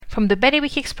From the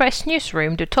Bailiwick Express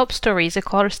newsroom, the top stories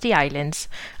across the islands.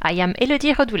 I am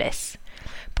Elodie Rodoules.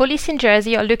 Police in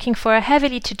Jersey are looking for a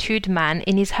heavily tattooed man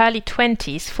in his early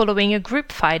 20s following a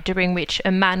group fight during which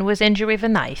a man was injured with a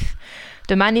knife.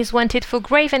 The man is wanted for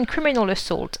grave and criminal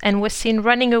assault and was seen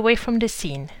running away from the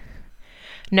scene.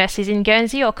 Nurses in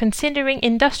Guernsey are considering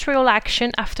industrial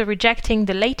action after rejecting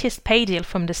the latest pay deal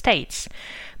from the States.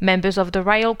 Members of the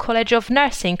Royal College of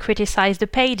Nursing criticized the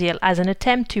pay deal as an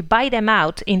attempt to buy them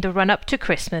out in the run-up to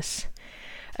Christmas.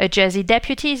 A Jersey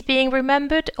deputy is being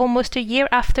remembered almost a year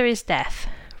after his death.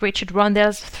 Richard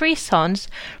Rondell's 3 sons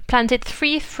planted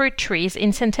 3 fruit trees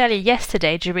in St. Helier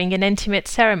yesterday during an intimate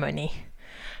ceremony.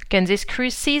 Guernsey's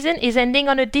cruise season is ending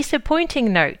on a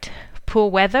disappointing note. Poor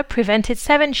weather prevented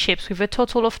 7 ships with a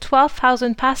total of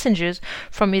 12,000 passengers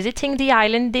from visiting the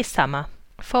island this summer.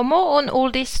 For more on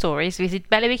all these stories, visit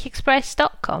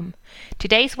bailiwickexpress.com.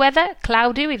 Today's weather,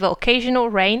 cloudy with occasional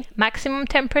rain, maximum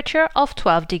temperature of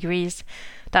 12 degrees.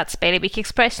 That's Bailiwick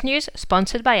Express News,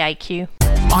 sponsored by IQ.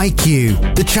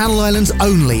 IQ, the Channel Islands'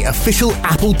 only official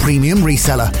Apple premium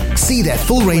reseller. See their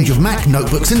full range of Mac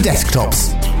notebooks and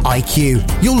desktops.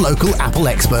 IQ, your local Apple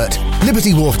expert.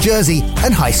 Liberty Wharf, Jersey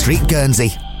and High Street,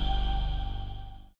 Guernsey.